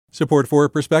Support for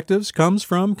Perspectives comes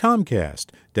from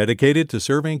Comcast, dedicated to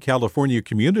serving California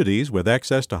communities with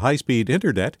access to high-speed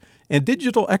internet and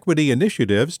digital equity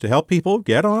initiatives to help people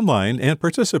get online and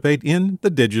participate in the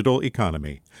digital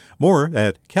economy. More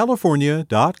at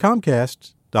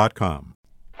california.comcast.com.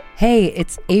 Hey,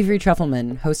 it's Avery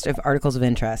Trufelman, host of Articles of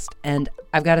Interest, and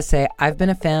I've got to say, I've been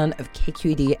a fan of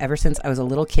KQED ever since I was a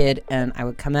little kid and I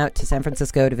would come out to San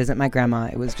Francisco to visit my grandma.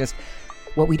 It was just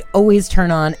what we'd always turn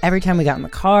on every time we got in the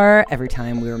car, every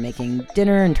time we were making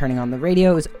dinner and turning on the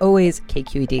radio. It was always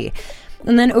KQED.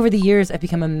 And then over the years, I've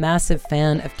become a massive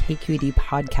fan of KQED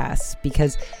podcasts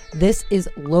because this is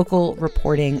local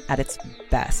reporting at its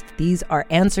best. These are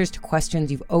answers to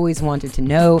questions you've always wanted to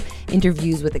know,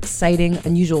 interviews with exciting,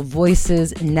 unusual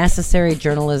voices, necessary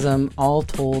journalism, all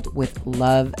told with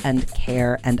love and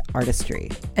care and artistry.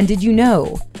 And did you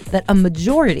know that a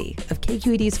majority of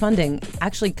KQED's funding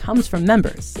actually comes from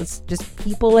members? It's just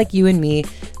people like you and me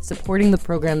supporting the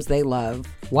programs they love,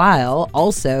 while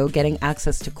also getting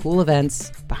access to cool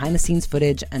events, behind-the-scenes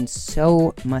footage, and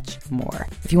so much more.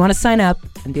 If you want to sign up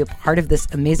and be a part of this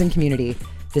amazing community,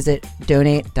 visit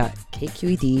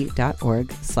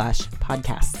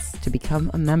donate.kqed.org/podcasts to become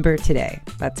a member today.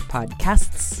 That's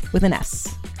podcasts with an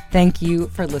S. Thank you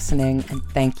for listening, and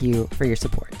thank you for your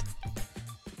support.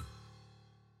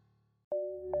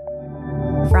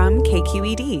 From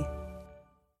KQED.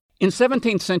 In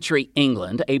 17th century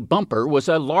England, a bumper was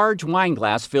a large wine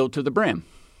glass filled to the brim.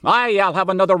 Aye, I'll have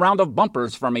another round of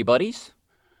bumpers for me buddies.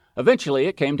 Eventually,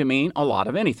 it came to mean a lot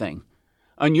of anything.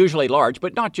 Unusually large,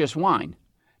 but not just wine.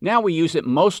 Now we use it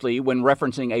mostly when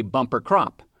referencing a bumper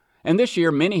crop. And this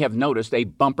year, many have noticed a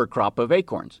bumper crop of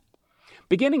acorns.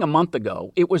 Beginning a month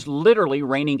ago, it was literally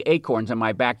raining acorns in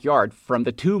my backyard from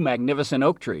the two magnificent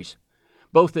oak trees.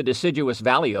 Both the deciduous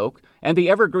valley oak and the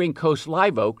evergreen coast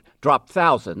live oak dropped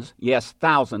thousands, yes,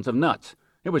 thousands of nuts.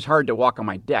 It was hard to walk on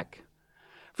my deck.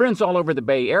 Friends all over the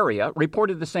Bay Area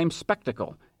reported the same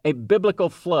spectacle, a biblical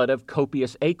flood of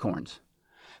copious acorns.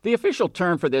 The official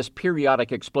term for this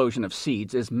periodic explosion of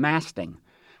seeds is masting.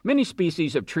 Many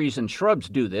species of trees and shrubs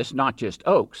do this, not just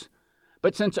oaks.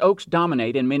 But since oaks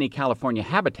dominate in many California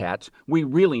habitats, we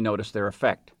really notice their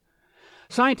effect.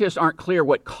 Scientists aren't clear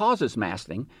what causes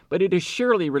masting, but it is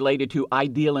surely related to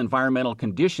ideal environmental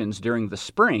conditions during the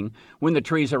spring when the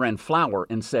trees are in flower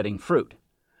and setting fruit.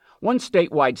 One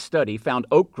statewide study found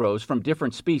oak groves from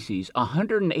different species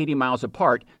 180 miles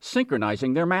apart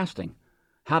synchronizing their masting.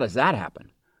 How does that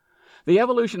happen? The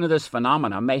evolution of this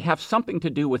phenomena may have something to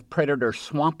do with predator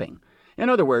swamping. In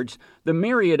other words, the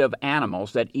myriad of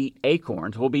animals that eat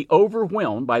acorns will be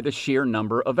overwhelmed by the sheer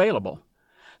number available.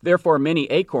 Therefore, many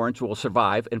acorns will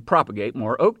survive and propagate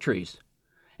more oak trees.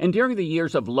 And during the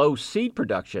years of low seed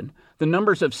production, the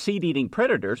numbers of seed-eating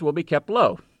predators will be kept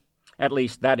low. At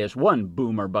least that is one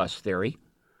boom or bust theory.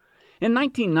 In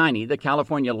 1990, the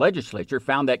California legislature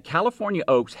found that California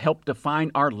oaks help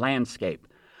define our landscape.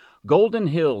 Golden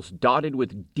hills dotted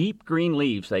with deep green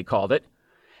leaves, they called it.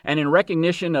 And in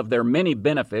recognition of their many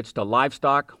benefits to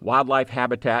livestock, wildlife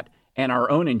habitat, and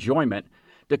our own enjoyment,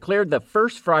 declared the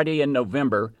first Friday in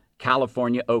November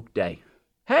California Oak Day.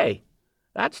 Hey,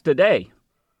 that's today.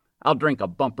 I'll drink a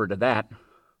bumper to that.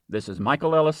 This is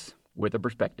Michael Ellis with a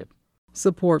Perspective.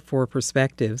 Support for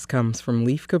Perspectives comes from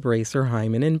Leif Cabraser,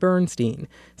 Hyman, and Bernstein,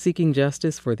 seeking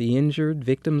justice for the injured,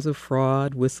 victims of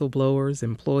fraud, whistleblowers,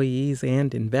 employees,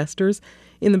 and investors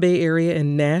in the Bay Area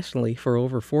and nationally for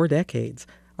over 4 decades.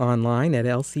 Online at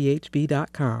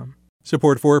lchb.com.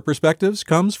 Support for Perspectives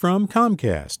comes from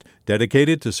Comcast,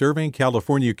 dedicated to serving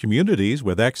California communities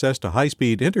with access to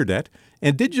high-speed internet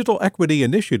and digital equity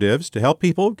initiatives to help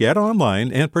people get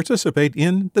online and participate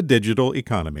in the digital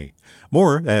economy.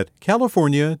 More at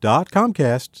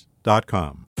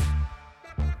california.comcast.com.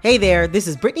 Hey there, this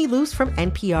is Brittany Luce from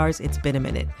NPR's It's Been a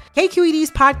Minute. KQED's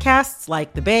podcasts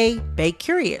like The Bay, Bay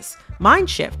Curious,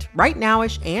 Mindshift, Right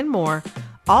Nowish, and more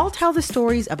all tell the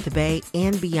stories of the Bay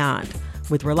and beyond,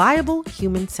 with reliable,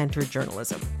 human-centered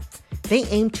journalism. They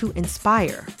aim to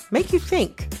inspire, make you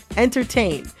think,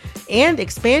 entertain, and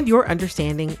expand your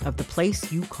understanding of the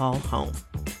place you call home.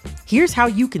 Here's how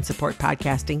you can support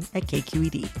podcasting at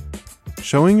KQED.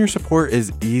 Showing your support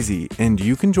is easy, and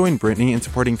you can join Brittany in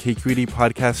supporting KQED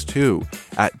Podcast too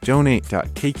at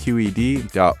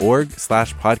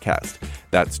donate.kqed.org/podcast.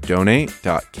 That's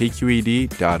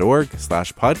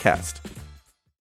donate.kqed.org/podcast.